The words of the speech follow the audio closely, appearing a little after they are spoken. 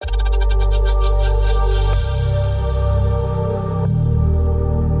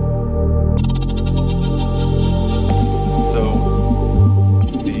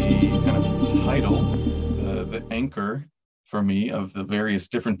me of the various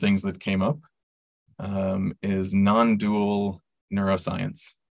different things that came up is non-dual neuroscience.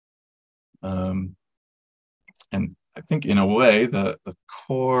 And I think in a way, the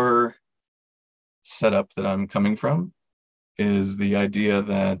core setup that I'm coming from is the idea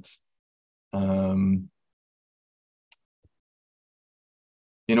that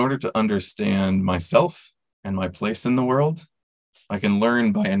in order to understand myself and my place in the world, I can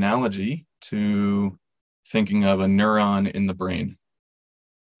learn by analogy to thinking of a neuron in the brain.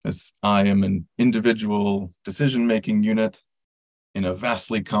 As I am an individual decision-making unit in a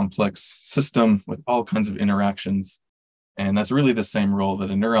vastly complex system with all kinds of interactions. And that's really the same role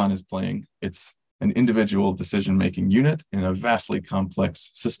that a neuron is playing. It's an individual decision-making unit in a vastly complex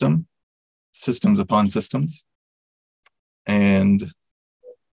system, systems upon systems. And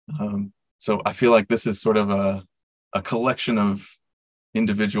so I feel like this is sort of a collection of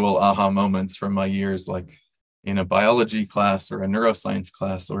individual aha moments from my years, like in a biology class or a neuroscience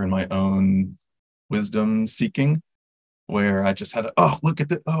class or in my own wisdom seeking, where I just had look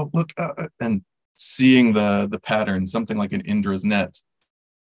at it, look, and seeing the pattern, something like an Indra's net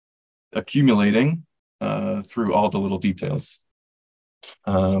accumulating through all the little details.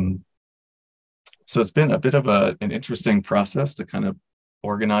 So it's been a bit of an interesting process to kind of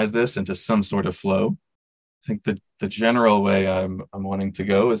organize this into some sort of flow. I think the general way I'm wanting to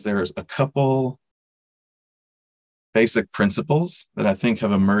go is there's a couple basic principles that I think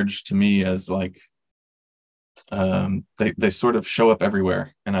have emerged to me as like they sort of show up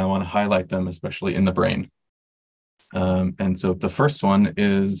everywhere, and I want to highlight them, especially in the brain. And so the first one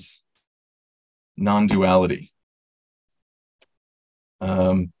is non-duality.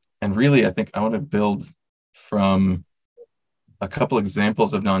 And really, I think I want to build from a couple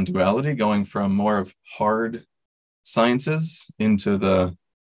examples of non-duality, going from more of hard sciences into the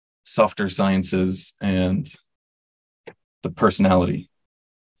softer sciences and the personality.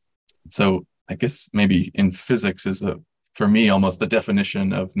 So I guess maybe in physics is for me, almost the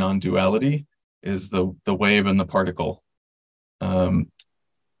definition of non-duality is the wave and the particle.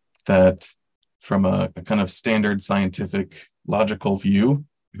 That from a kind of standard scientific logical view,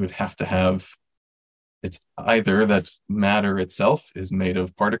 you would have to have, it's either that matter itself is made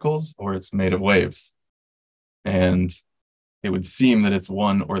of particles or it's made of waves. And it would seem that it's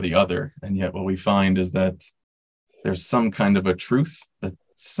one or the other. And yet what we find is that there's some kind of a truth that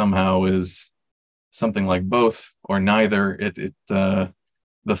somehow is something like both or neither. The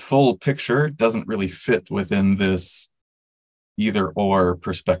full picture doesn't really fit within this either or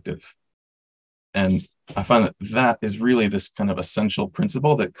perspective. And I find that is really this kind of essential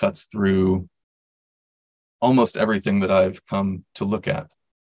principle that cuts through almost everything that I've come to look at.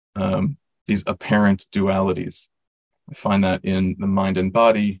 These apparent dualities. I find that in the mind and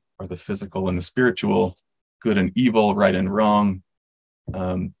body, or the physical and the spiritual, good and evil, right and wrong.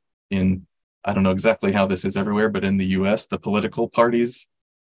 I don't know exactly how this is everywhere, but in the US, the political parties,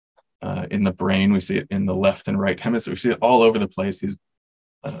 in the brain, we see it in the left and right hemisphere. We see it all over the place, these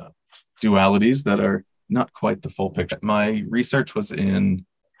dualities that are not quite the full picture. My research was in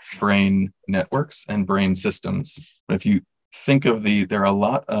brain networks and brain systems. But if you think of there are a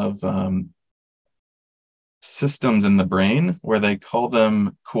lot of systems in the brain where they call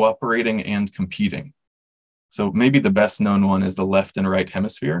them cooperating and competing. So maybe the best known one is the left and right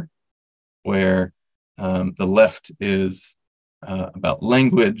hemisphere, where the left is about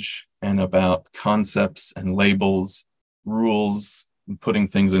language and about concepts and labels, rules, and putting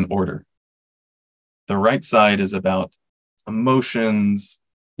things in order. The right side is about emotions,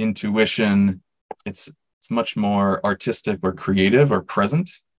 intuition. It's much more artistic or creative or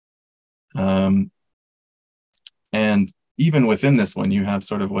present. And even within this one, you have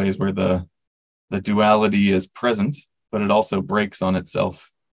sort of ways where the duality is present, but it also breaks on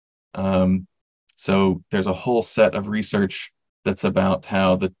itself. So there's a whole set of research that's about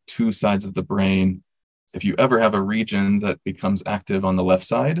how the two sides of the brain, if you ever have a region that becomes active on the left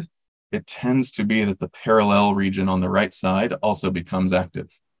side, it tends to be that the parallel region on the right side also becomes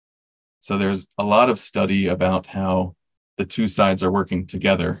active. So there's a lot of study about how the two sides are working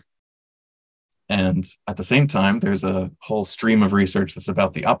together. And at the same time, there's a whole stream of research that's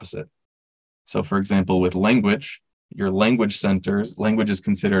about the opposite. So for example, with language, your language centers, language is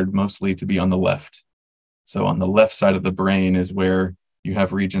considered mostly to be on the left. So on the left side of the brain is where you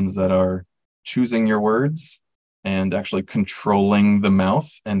have regions that are choosing your words and actually controlling the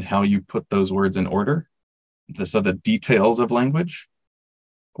mouth and how you put those words in order. So the details of language.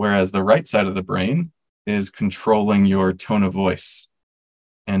 Whereas the right side of the brain is controlling your tone of voice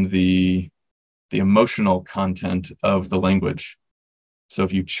and the emotional content of the language. So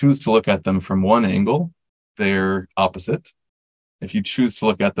if you choose to look at them from one angle, they're opposite. if you choose to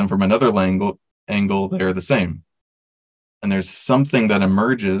look at them from another angle, they're the same. And there's something that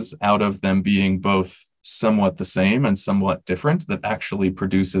emerges out of them being both somewhat the same and somewhat different that actually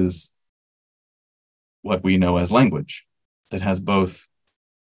produces what we know as language, that has both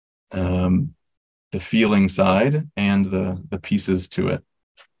the feeling side and the pieces to it.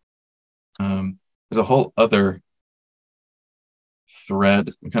 There's a whole other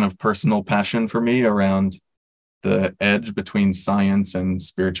thread, kind of personal passion for me around the edge between science and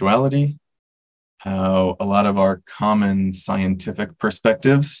spirituality, how a lot of our common scientific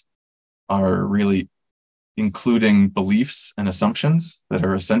perspectives are really including beliefs and assumptions that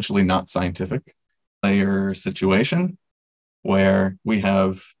are essentially not scientific. Layer situation where we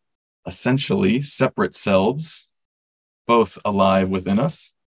have essentially separate selves, both alive within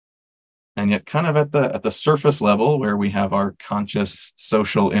us, and yet kind of at the surface level where we have our conscious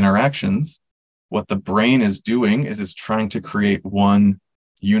social interactions, what the brain is doing is it's trying to create one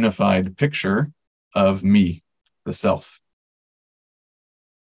unified picture of me, the self.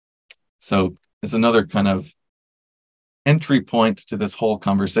 So it's another kind of entry point to this whole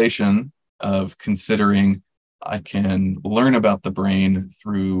conversation of considering I can learn about the brain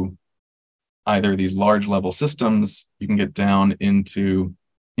through either these large level systems. You can get down into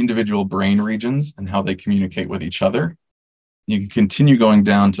individual brain regions and how they communicate with each other. You can continue going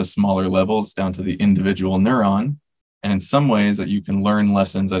down to smaller levels, down to the individual neuron. And in some ways that you can learn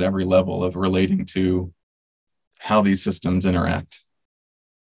lessons at every level of relating to how these systems interact.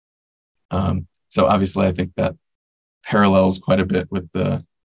 So obviously I think that parallels quite a bit with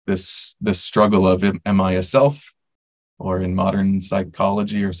this struggle of am I a self, or in modern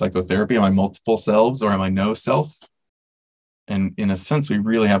psychology or psychotherapy, am I multiple selves or am I no self? And in a sense, we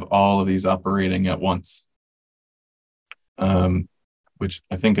really have all of these operating at once, which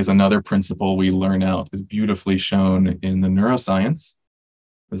I think is another principle we learn out, is beautifully shown in the neuroscience.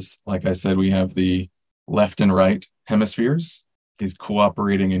 Because, like I said, we have the left and right hemispheres, these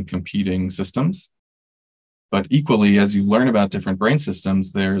cooperating and competing systems. But equally, as you learn about different brain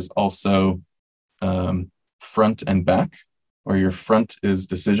systems, there's also front and back, where your front is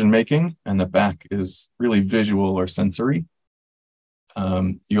decision-making and the back is really visual or sensory.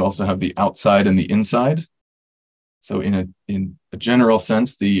 You also have the outside and the inside. So in a general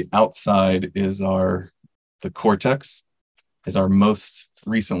sense, the outside is the cortex, is our most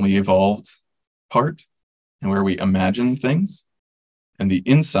recently evolved part, and where we imagine things. And the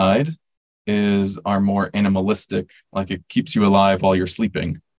inside is our more animalistic, like it keeps you alive while you're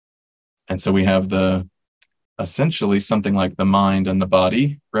sleeping. And so we have essentially something like the mind and the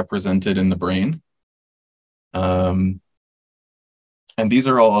body represented in the brain. And these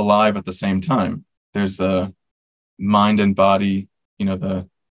are all alive at the same time. There's a mind and body, the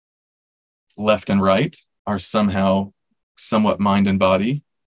left and right are somehow somewhat mind and body.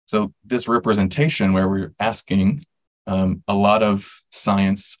 So this representation where we're asking, a lot of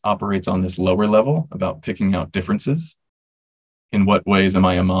science operates on this lower level about picking out differences. In what ways am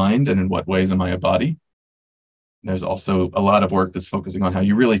I a mind and in what ways am I a body? There's also a lot of work that's focusing on how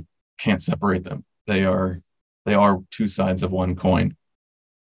you really can't separate them. They are two sides of one coin.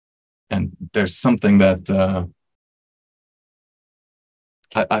 And there's something that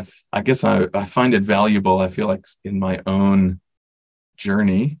I guess I find it valuable. I feel like in my own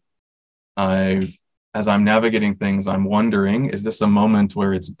journey, as I'm navigating things, I'm wondering, is this a moment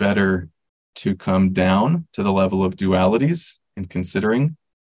where it's better to come down to the level of dualities and considering,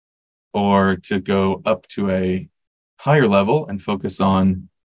 or to go up to a higher level and focus on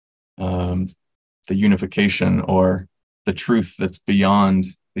the unification or the truth that's beyond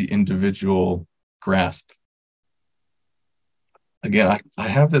the individual grasp? Again, I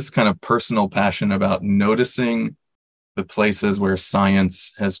have this kind of personal passion about noticing the places where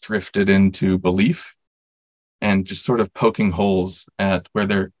science has drifted into belief and just sort of poking holes at where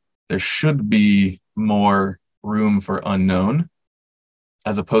there should be more room for unknown,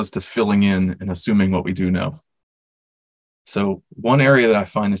 as opposed to filling in and assuming what we do know. So one area that I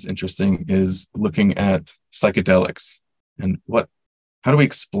find this interesting is looking at psychedelics and how do we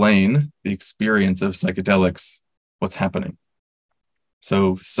explain the experience of psychedelics, what's happening?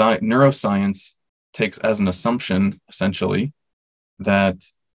 So neuroscience takes as an assumption, essentially, that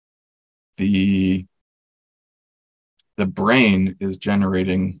the brain is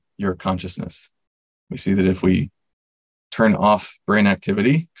generating your consciousness. We see that if we turn off brain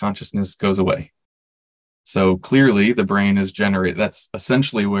activity, consciousness goes away. So clearly the brain is generated. That's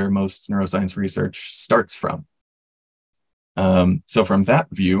essentially where most neuroscience research starts from. So from that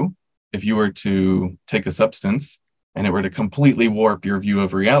view, if you were to take a substance and it were to completely warp your view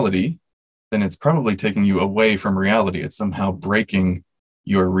of reality, then it's probably taking you away from reality. It's somehow breaking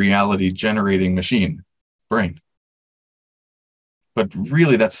your reality generating machine, brain. But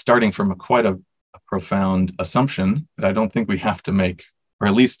really, that's starting from quite a profound assumption that I don't think we have to make, or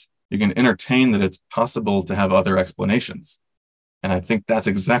at least you can entertain that it's possible to have other explanations. And I think that's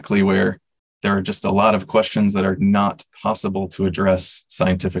exactly where there are just a lot of questions that are not possible to address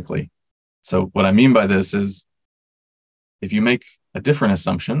scientifically. So what I mean by this is if you make a different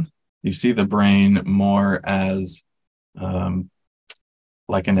assumption, you see the brain more as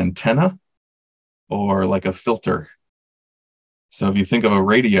like an antenna or like a filter. So if you think of a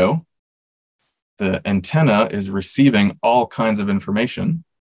radio, the antenna is receiving all kinds of information.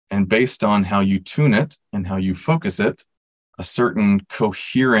 And based on how you tune it and how you focus it, a certain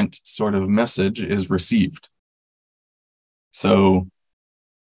coherent sort of message is received. So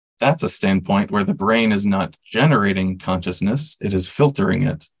that's a standpoint where the brain is not generating consciousness, it is filtering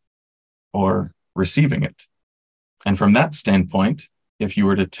it or receiving it. And from that standpoint, if you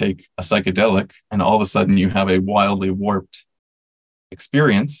were to take a psychedelic and all of a sudden you have a wildly warped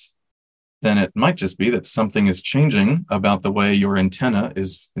experience, then it might just be that something is changing about the way your antenna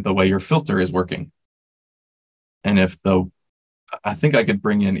is, the way your filter is working. And I think I could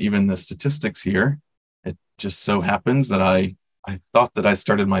bring in even the statistics here. It just so happens that I thought that I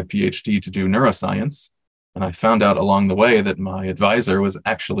started my PhD to do neuroscience. And I found out along the way that my advisor was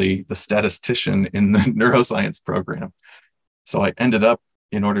actually the statistician in the neuroscience program. So I ended up,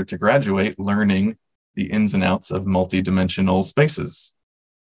 in order to graduate, learning the ins and outs of multidimensional spaces,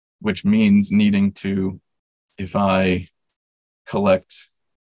 which means needing to, if I collect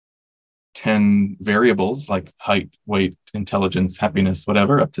 10 variables like height, weight, intelligence, happiness,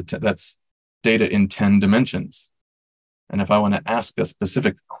 whatever, up to 10, that's data in 10 dimensions. And if I want to ask a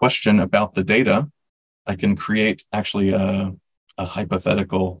specific question about the data, I can create actually a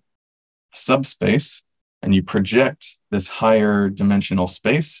hypothetical subspace, and you project this higher dimensional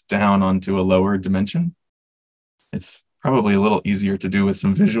space down onto a lower dimension. It's probably a little easier to do with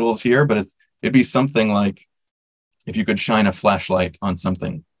some visuals here, but it'd be something like if you could shine a flashlight on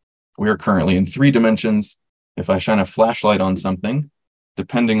something. We're currently in 3 dimensions. If I shine a flashlight on something,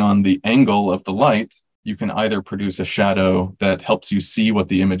 depending on the angle of the light, you can either produce a shadow that helps you see what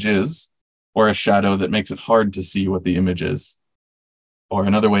the image is, or a shadow that makes it hard to see what the image is. Or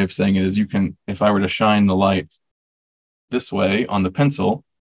another way of saying it is if I were to shine the light this way on the pencil,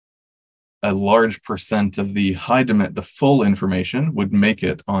 a large percent of the the full information would make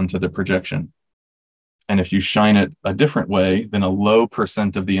it onto the projection. And if you shine it a different way, then a low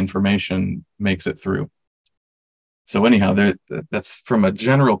percent of the information makes it through. So anyhow, that's from a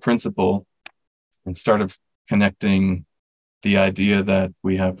general principle, and started connecting the idea that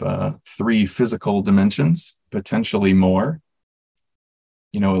we have 3 physical dimensions, potentially more.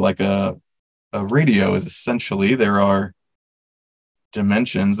 Like a radio is essentially, there are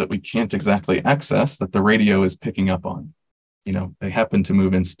dimensions that we can't exactly access that the radio is picking up on. They happen to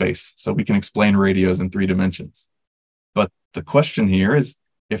move in space. So we can explain radios in 3 dimensions. But the question here is,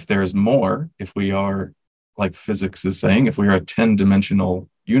 if there's more, if we are, like physics is saying, if we are a 10-dimensional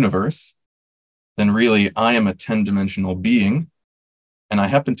universe, then really I am a 10-dimensional being, and I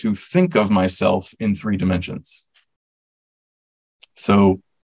happen to think of myself in 3 dimensions. So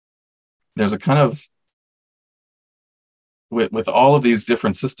there's a kind of, with all of these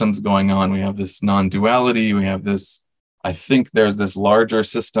different systems going on, we have this non-duality, we have this, I think there's this larger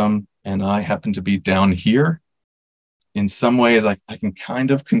system, and I happen to be down here. In some ways, I can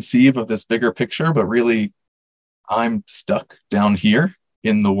kind of conceive of this bigger picture, but really I'm stuck down here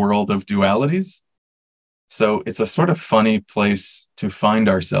in the world of dualities. So it's a sort of funny place to find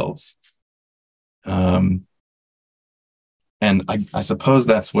ourselves. And I suppose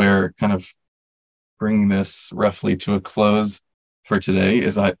that's where, kind of bringing this roughly to a close for today,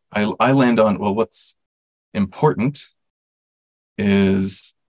 is I land on, well, what's important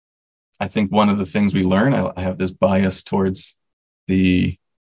is, I think one of the things we learn, I have this bias towards the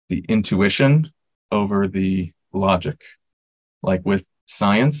intuition over the logic. Like with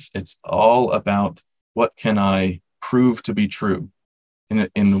science, it's all about what can I prove to be true.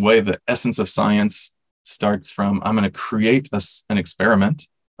 In the way the essence of science starts from, I'm going to create an experiment,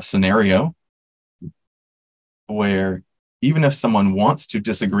 a scenario, where even if someone wants to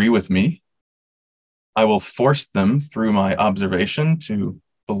disagree with me, I will force them through my observation to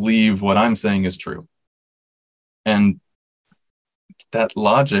believe what I'm saying is true. And that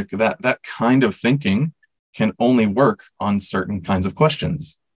logic, that kind of thinking can only work on certain kinds of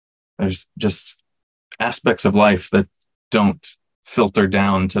questions. There's just aspects of life that don't filter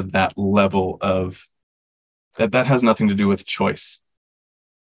down to that level of, that has nothing to do with choice.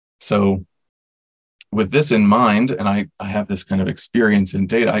 So with this in mind, and I have this kind of experience in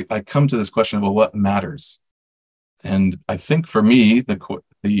data, I come to this question of, well, what matters? And I think for me,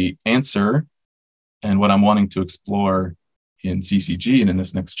 the answer and what I'm wanting to explore in CCG and in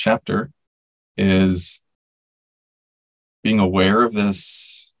this next chapter is being aware of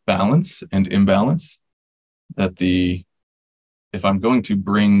this balance and imbalance, that if I'm going to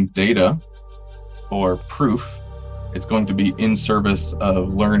bring data or proof, it's going to be in service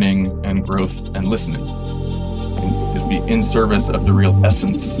of learning and growth and listening. And it'll be in service of the real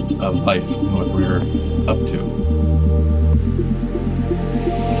essence of life and what we're up to.